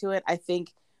 subscribing to it. I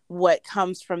think what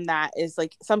comes from that is,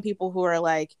 like, some people who are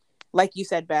like you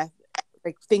said, Beth,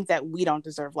 like, think that we don't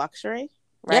deserve luxury,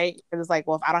 right? Yep. It's like,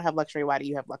 well, if I don't have luxury, why do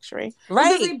you have luxury?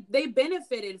 Right. Because they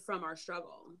benefited from our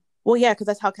struggle. Well, yeah, because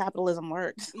that's how capitalism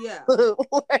works. Yeah.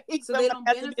 Like, So they somebody don't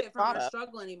has to be benefit the from our product.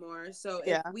 struggle anymore. So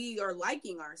Yeah. if we are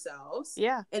liking ourselves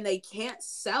Yeah. and they can't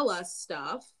sell us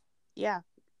stuff, Yeah.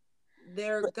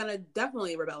 they're gonna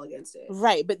definitely rebel against it.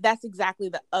 Right. But that's exactly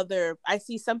the other. I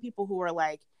see some people who are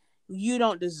like, you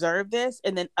don't deserve this.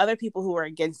 And then other people who are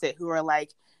against it, who are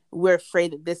like, we're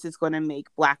afraid that this is going to make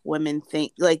Black women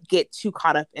think, like, get too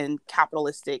caught up in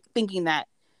capitalistic thinking that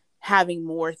having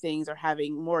more things or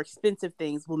having more expensive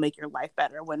things will make your life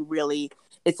better, when really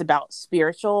it's about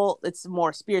spiritual. It's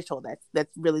more spiritual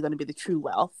that's really going to be the true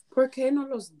wealth. ¿Por qué no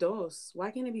los dos?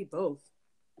 Why can't it be both?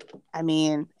 I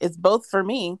mean, it's both for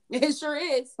me. It sure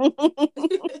is.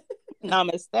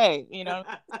 Namaste, you know.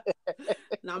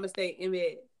 Namaste,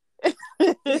 Emmett.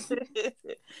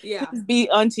 Yeah. Be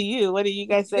unto you. What do you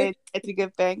guys say? To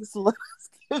give thanks.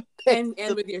 And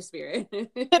with your spirit.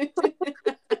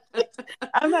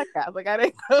 I'm not Catholic. I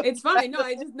didn't know. It's fine.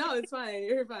 No, it's fine.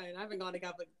 You're fine. I haven't gone to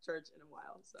Catholic church in a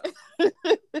while,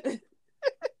 so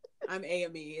I'm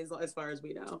AME as far as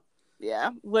we know.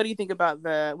 Yeah. What do you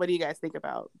guys think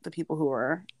about the people who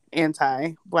are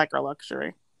anti Black girl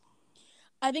luxury?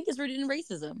 I think it's rooted in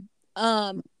racism.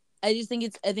 I think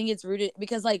it's rooted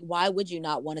because, like, why would you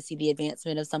not want to see the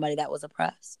advancement of somebody that was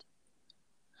oppressed?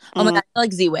 Oh my God, I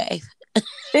like Z-Way.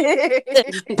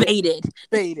 Baited.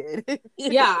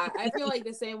 Yeah, I feel like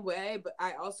the same way, but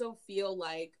I also feel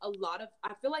like I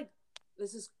feel like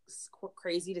this is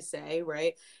crazy to say,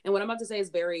 right? And what I'm about to say is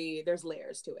there's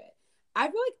layers to it. I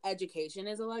feel like education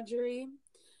is a luxury,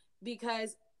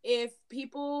 because if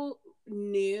people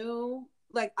knew,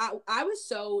 like, I was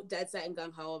so dead set and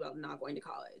gung-ho about not going to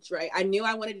college, right? I knew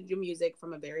I wanted to do music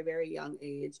from a very, very young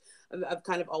age. I've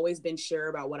kind of always been sure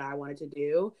about what I wanted to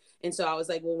do. And so I was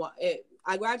like, well,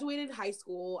 I graduated high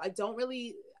school. I don't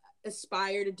really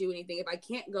aspire to do anything. If I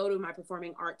can't go to my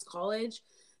performing arts college,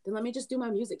 then let me just do my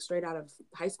music straight out of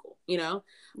high school, you know?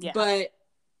 Yeah. But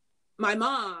my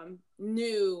mom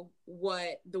knew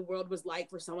what the world was like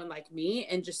for someone like me.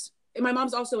 And my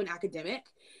mom's also an academic.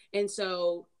 And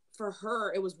so for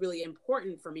her, it was really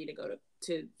important for me to go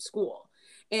to school.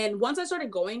 And once I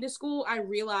started going to school, I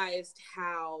realized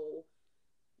how,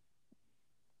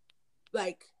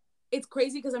 like, it's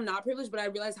crazy because I'm not privileged, but I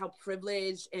realized how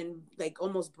privileged and, like,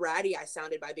 almost bratty I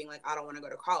sounded by being like, I don't want to go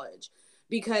to college,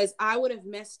 because I would have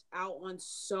missed out on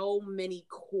so many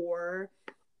core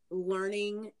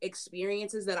learning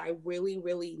experiences that I really,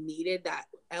 really needed, that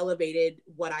elevated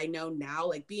what I know now,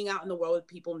 like being out in the world with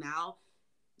people now.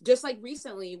 Just like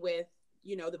recently with,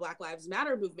 you know, the Black Lives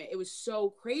Matter movement, it was so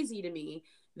crazy to me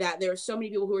that there are so many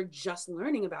people who are just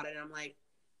learning about it. And I'm like,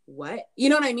 what? You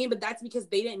know what I mean? But that's because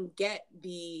they didn't get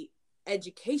the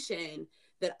education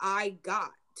that I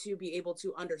got to be able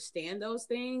to understand those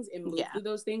things and move through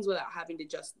those things without having to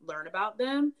just learn about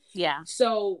them. Yeah.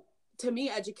 So to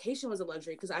me, education was a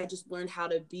luxury, because I just learned how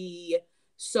to be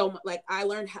like, I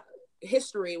learned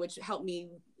history, which helped me,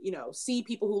 you know, see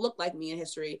people who look like me in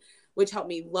history, which helped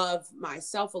me love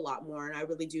myself a lot more. And I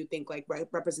really do think, like,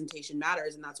 representation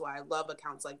matters. And that's why I love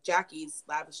accounts like Jackie's,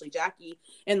 Lavishly Jackie,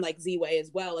 and like Z-Way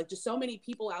as well. Like, just so many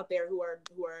people out there who are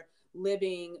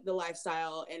living the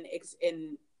lifestyle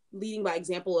and leading by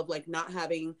example of, like, not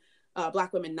having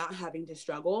Black women not having to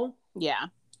struggle. Yeah.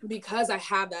 Because I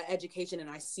have that education and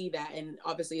I see that, and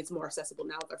obviously it's more accessible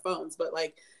now with our phones, but,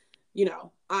 like, you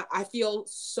know, I feel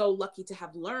so lucky to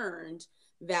have learned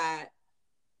that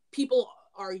people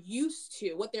are used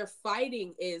to, what they're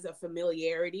fighting is a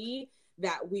familiarity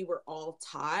that we were all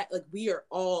taught. Like, we are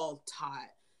all taught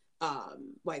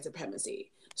white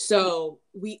supremacy. So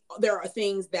there are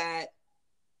things that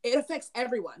it affects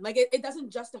everyone. Like, it doesn't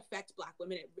just affect Black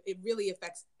women. It really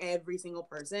affects every single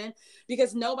person,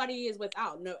 because nobody is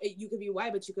without. You could be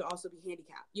white, but you could also be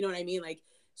handicapped. You know what I mean? Like,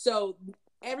 so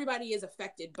everybody is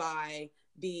affected by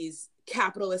these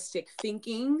capitalistic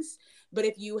thinkings. But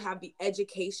if you have the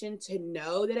education to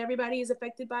know that everybody is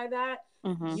affected by that,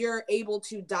 you're able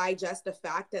to digest the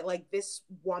fact that, like, this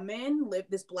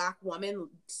Black woman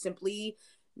simply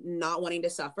not wanting to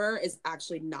suffer is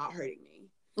actually not hurting me.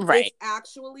 Right. It's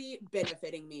actually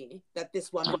benefiting me that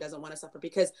this woman doesn't want to suffer,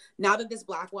 because now that this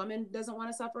Black woman doesn't want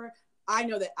to suffer, I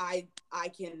know that I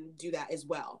can do that as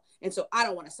well. And so I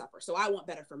don't want to suffer. So I want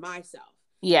better for myself.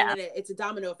 Yeah. And then it's a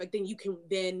domino effect.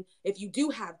 Then if you do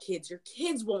have kids, your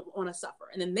kids won't want to suffer.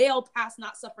 And then they'll pass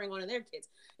not suffering on to their kids.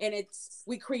 And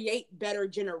we create better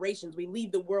generations. We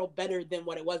leave the world better than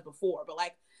what it was before. But,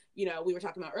 like, you know, we were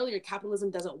talking about earlier,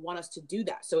 capitalism doesn't want us to do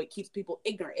that. So it keeps people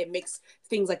ignorant. It makes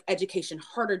things like education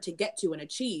harder to get to and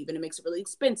achieve. And it makes it really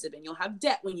expensive. And you'll have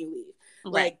debt when you leave.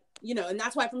 Right. Like, you know, and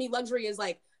that's why for me, luxury is,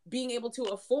 like, being able to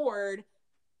afford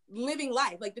living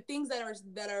life, like the things that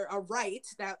are a right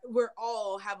that we're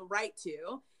all have a right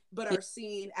to, but are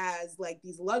seen as like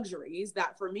these luxuries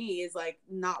that for me is like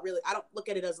not really, I don't look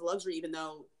at it as a luxury, even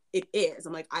though it is.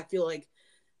 I'm like, I feel like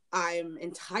I'm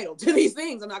entitled to these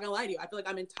things. I'm not gonna lie to you. I feel like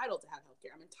I'm entitled to have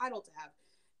healthcare. I'm entitled to have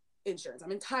insurance.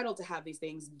 I'm entitled to have these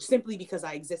things simply because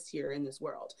I exist here in this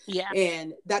world. Yeah.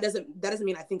 And that doesn't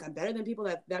mean I think I'm better than people.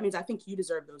 That means I think you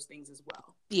deserve those things as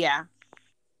well. Yeah.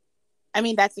 I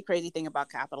mean, that's the crazy thing about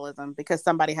capitalism, because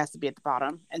somebody has to be at the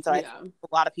bottom. And so I think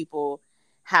a lot of people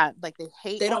have, like,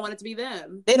 they don't want it to be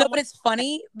them. They know, but it's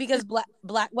funny because black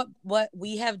what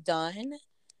we have done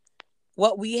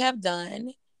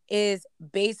is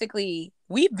basically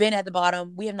we've been at the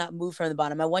bottom. We have not moved from the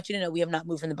bottom. I want you to know we have not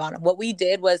moved from the bottom. What we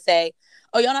did was say,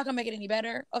 oh, y'all not gonna make it any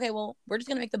better? Okay, well, we're just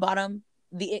gonna make the bottom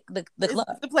the club.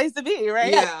 It's the place to be,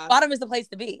 right? Yeah. Bottom is the place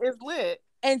to be. It's lit.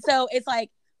 And so it's like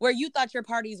where you thought your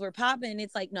parties were popping,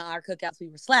 it's like, no, our cookouts, we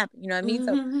were slapping. You know what I mean?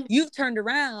 Mm-hmm. So you've turned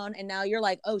around and now you're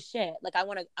like, oh shit, like I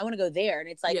wanna go there. And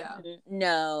it's like,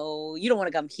 no, you don't want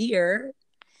to come here.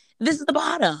 This is the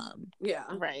bottom. Yeah.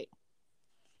 Right.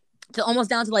 To almost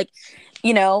down to like,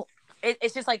 you know,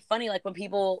 it's just like funny, like when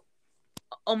people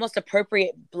almost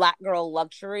appropriate Black girl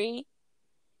luxury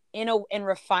and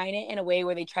refine it in a way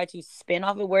where they try to spin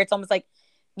off it, where it's almost like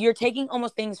you're taking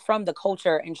almost things from the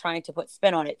culture and trying to put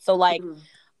spin on it. So like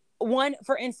one,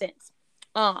 for instance,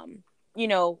 you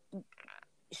know,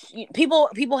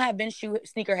 people have been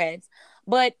sneakerheads,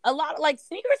 but a lot of like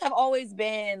sneakers have always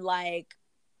been like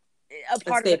a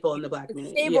staple in the Black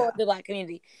community. Staple in the Black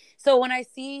community. So when I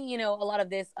see, you know, a lot of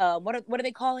this, what do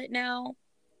they call it now?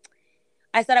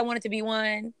 I said I wanted to be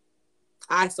one.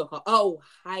 I still call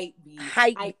hype beast.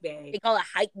 Hype bae. They call it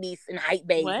hype beast and hype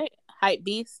bae. What? Hype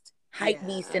beast? Hype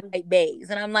beast and hype baes.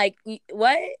 And I'm like,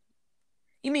 what?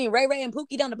 You mean Ray Ray and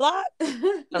Pookie down the block?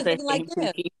 Okay. Like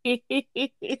them. Yes,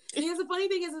 the funny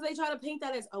thing is they try to paint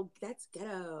that as, oh, that's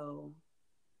ghetto.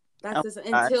 That's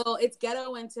until it's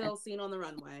ghetto until seen on the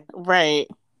runway. Right.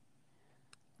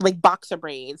 Like boxer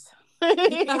braids.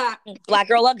 Black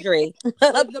girl luxury.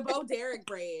 Like the Bo Derek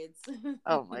braids.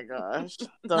 Oh my gosh.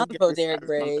 Not the Bo Derek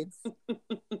braids.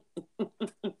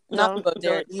 Not the Bo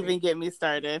Derek. Don't even get me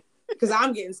started. Because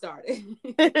I'm getting started.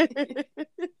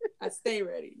 I stay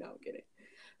ready. No, I'm kidding.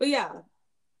 But yeah.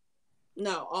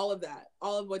 No, all of that.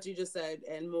 All of what you just said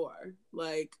and more.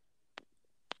 Like,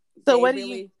 so what do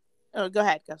you... Oh, go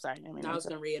ahead. I'm sorry. I was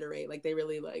going to reiterate. Like, they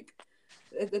really, like...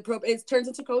 It turns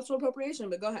into cultural appropriation,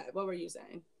 but go ahead. What were you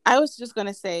saying? I was just going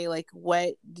to say, like,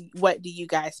 what do you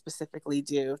guys specifically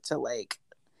do to, like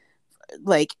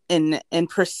in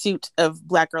pursuit of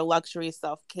Black girl luxury,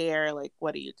 self-care? Like,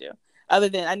 what do you do? Other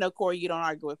than, I know, Corey, you don't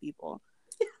argue with people.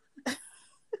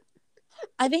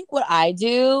 I think what I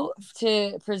do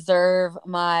to preserve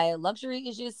my luxury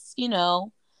is just, you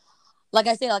know, like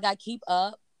I say, like I keep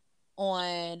up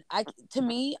on, to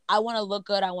me, I want to look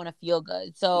good. I want to feel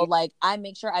good. So like, I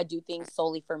make sure I do things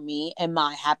solely for me and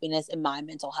my happiness and my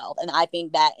mental health. And I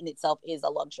think that in itself is a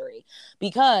luxury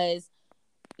because,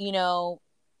 you know,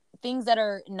 things that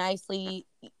are nicely,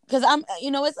 because I'm,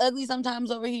 you know, it's ugly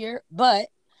sometimes over here, but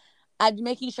I'm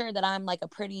making sure that I'm like a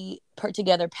pretty put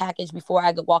together package before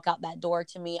I could walk out that door.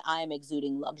 To me, I am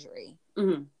exuding luxury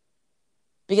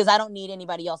because I don't need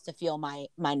anybody else to feel my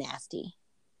nasty.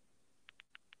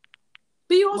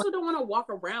 But you also don't want to walk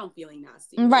around feeling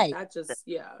nasty. Right. That just,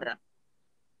 yeah.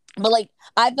 But like,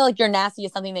 I feel like your nasty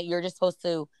is something that you're just supposed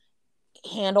to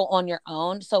handle on your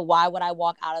own. So why would I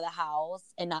walk out of the house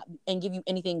and give you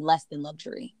anything less than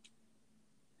luxury?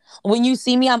 When you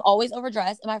see me, I'm always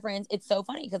overdressed. And my friends, it's so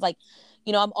funny because, like,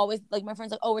 you know, I'm always like, my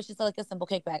friends like, oh, it's just like a simple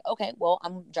kickback. Okay, well,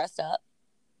 I'm dressed up.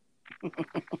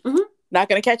 Not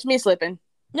gonna catch me slipping.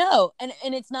 No, and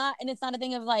it's not a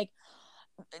thing of like,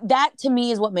 that to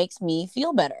me is what makes me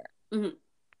feel better.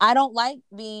 I don't like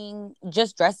being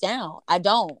just dressed down. I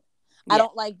don't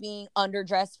like being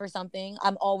underdressed for something.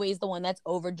 I'm always the one that's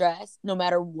overdressed, no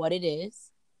matter what it is.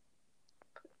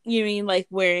 You mean like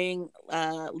wearing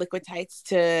liquid tights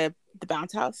to the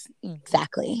bounce house?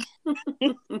 Exactly.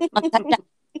 I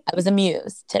was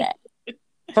amused today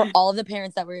for all of the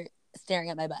parents that were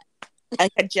staring at my butt. I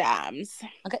got jams.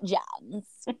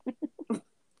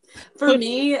 For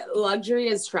me, luxury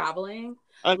is traveling.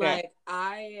 Okay. Like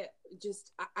I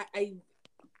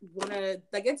want to,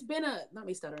 like, it's been a, not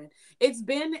me stuttering. It's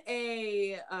been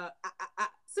a, I'm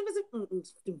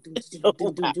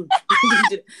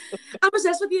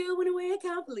obsessed with you in a way I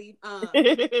can't believe.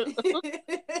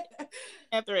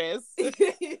 After is.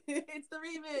 It's the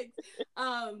remix.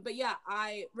 But yeah,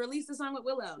 I released a song with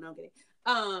Willow. No, I'm kidding.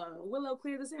 Willow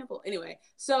cleared the sample. Anyway,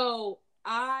 so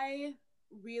I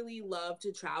really love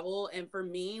to travel, and for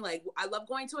me, like, I love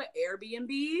going to an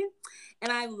Airbnb,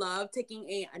 and I love taking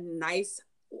a nice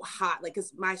hot, like,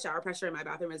 because my shower pressure in my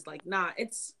bathroom is like not,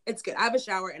 it's good. I have a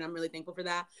shower and I'm really thankful for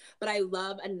that, but I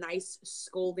love a nice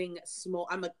scalding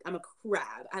I'm a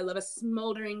crab. I love a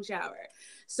smoldering shower.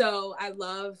 So I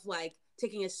love like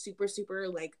taking a super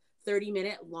like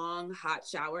 30-minute long hot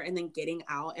shower and then getting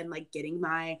out and like getting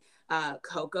my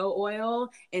cocoa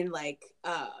oil and like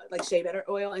shea butter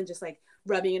oil and just like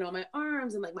rubbing it on my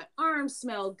arms, and like my arms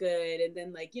smell good, and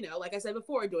then like, you know, like I said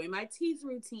before, doing my teeth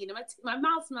routine, and my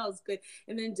mouth smells good,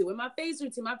 and then doing my face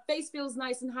routine, my face feels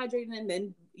nice and hydrated, and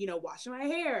then, you know, washing my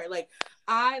hair. Like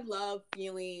I love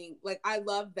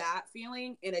that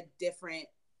feeling in a different,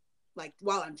 like,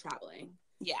 while I'm traveling.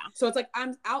 Yeah. So it's like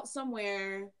I'm out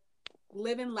somewhere,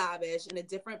 living lavish in a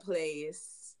different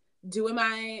place, doing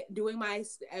my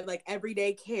like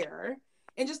everyday care,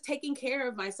 and just taking care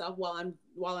of myself while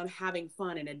I'm having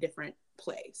fun in a different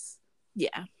place.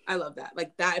 Yeah. I love that.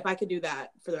 Like that, if I could do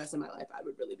that for the rest of my life, I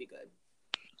would really be good.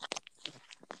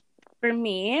 For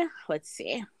me, let's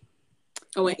see.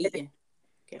 Oh, and eating.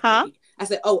 Huh? Eating. I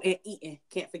said, oh, and eating.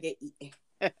 Can't forget eating.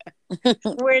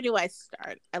 Where do I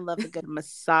start? I love a good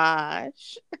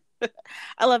massage.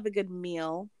 I love a good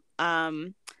meal.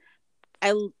 I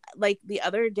like the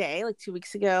other day, like 2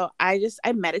 weeks ago, I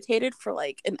meditated for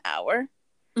like an hour.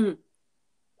 Mm.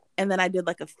 And then I did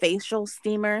like a facial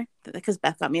steamer because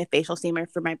Beth got me a facial steamer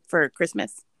for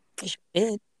Christmas. She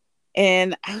did.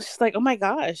 And I was just like, oh my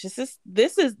gosh,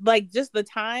 this is like just the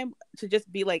time to just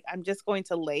be like, I'm just going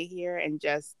to lay here and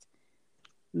just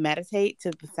meditate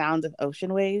to the sound of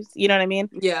ocean waves. You know what I mean?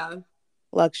 Yeah.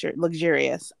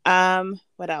 Luxurious.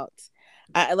 What else?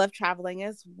 I love traveling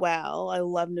as well. I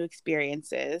love new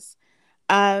experiences.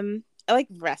 I like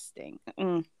resting.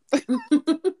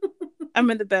 I'm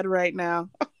in the bed right now.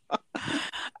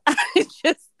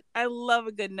 I love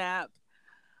a good nap.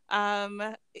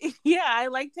 Yeah, I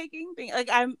like taking things like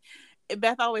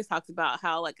Beth always talks about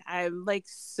how like I'm like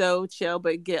so chill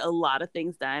but get a lot of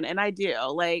things done, and I do.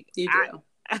 Like you do.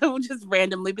 I will just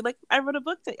randomly be like, I wrote a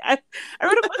book I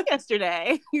wrote a book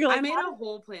yesterday. Like, I made a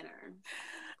whole planner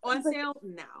on sale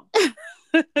now.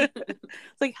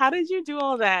 It's like, how did you do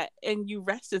all that and you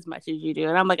rest as much as you do?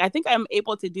 And I'm like, I think I'm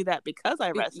able to do that because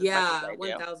I rest as much as I do.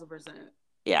 1000%.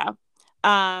 Yeah.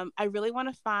 I really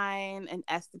want to find an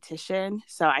esthetician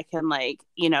so I can like,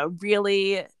 you know,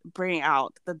 really bring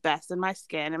out the best in my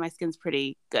skin, and my skin's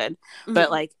pretty good,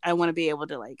 but like I want to be able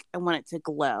to like, I want it to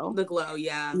glow. The glow,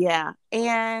 yeah.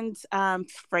 And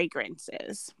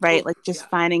fragrances, right? Like just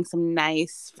finding some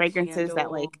nice fragrances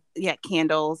that like,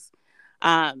 candles.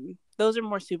 Those are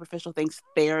more superficial things.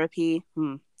 Therapy.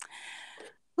 Ooh,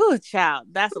 child,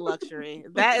 that's a luxury.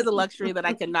 That is a luxury that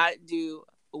I cannot do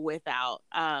without.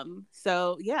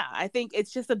 So yeah, I think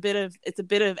it's just a bit of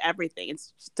everything.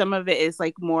 It's some of it is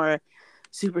like more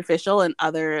superficial, and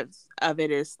others of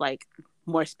it is like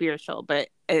more spiritual, but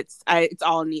it's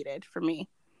all needed for me.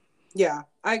 Yeah,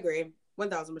 I agree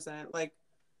 1000%. Like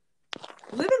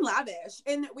living lavish,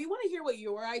 and we want to hear what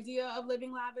your idea of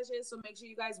living lavish is, so make sure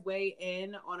you guys weigh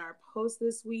in on our post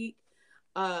this week.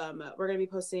 We're gonna be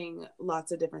posting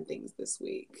lots of different things this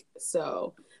week,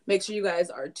 so make sure you guys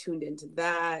are tuned into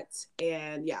that.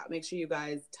 And yeah, make sure you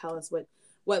guys tell us what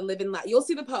living you'll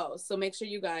see the post, so make sure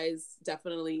you guys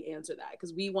definitely answer that,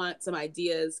 because we want some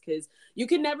ideas, because you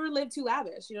can never live too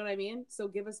lavish, you know what I mean? So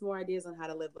give us more ideas on how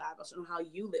to live lavish and how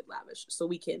you live lavish, so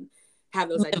we can have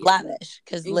those ideas. Lavish,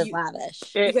 because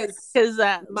because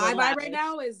my vibe lavish right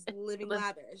now is living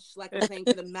lavish, like we're playing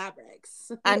for the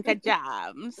Mavericks. Uncut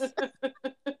Jams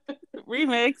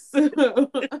remix.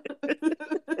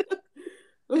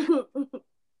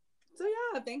 So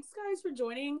yeah, thanks guys for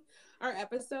joining our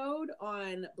episode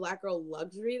on Black Girl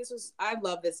Luxury. I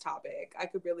love this topic. I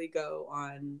could really go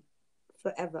on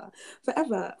forever.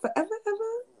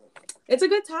 It's a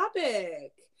good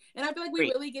topic, and I feel like we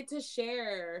really get to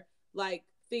share like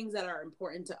things that are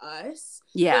important to us.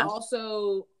 Yeah. But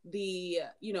also the,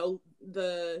 you know,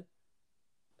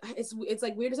 it's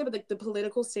like weird to say, but like the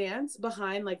political stance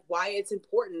behind like why it's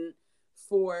important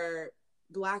for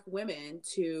Black women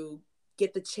to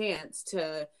get the chance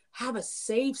to have a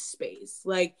safe space,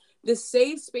 like the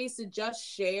safe space to just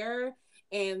share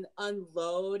and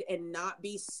unload and not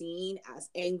be seen as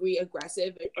angry,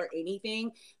 aggressive, or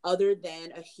anything other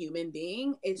than a human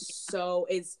being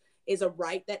is a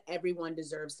right that everyone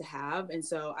deserves to have. And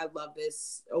so I love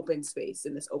this open space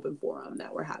and this open forum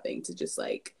that we're having to just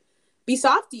like be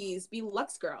softies, be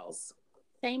Lux girls.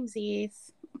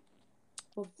 Samesies.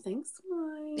 Well, thanks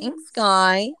guys. Thanks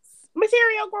guys.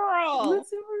 Material girl.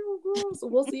 Material girl. So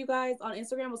we'll see you guys on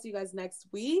Instagram. We'll see you guys next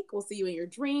week. We'll see you in your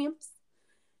dreams.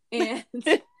 And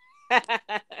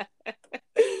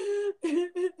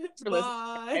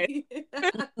bye.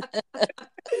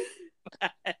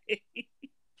 Bye.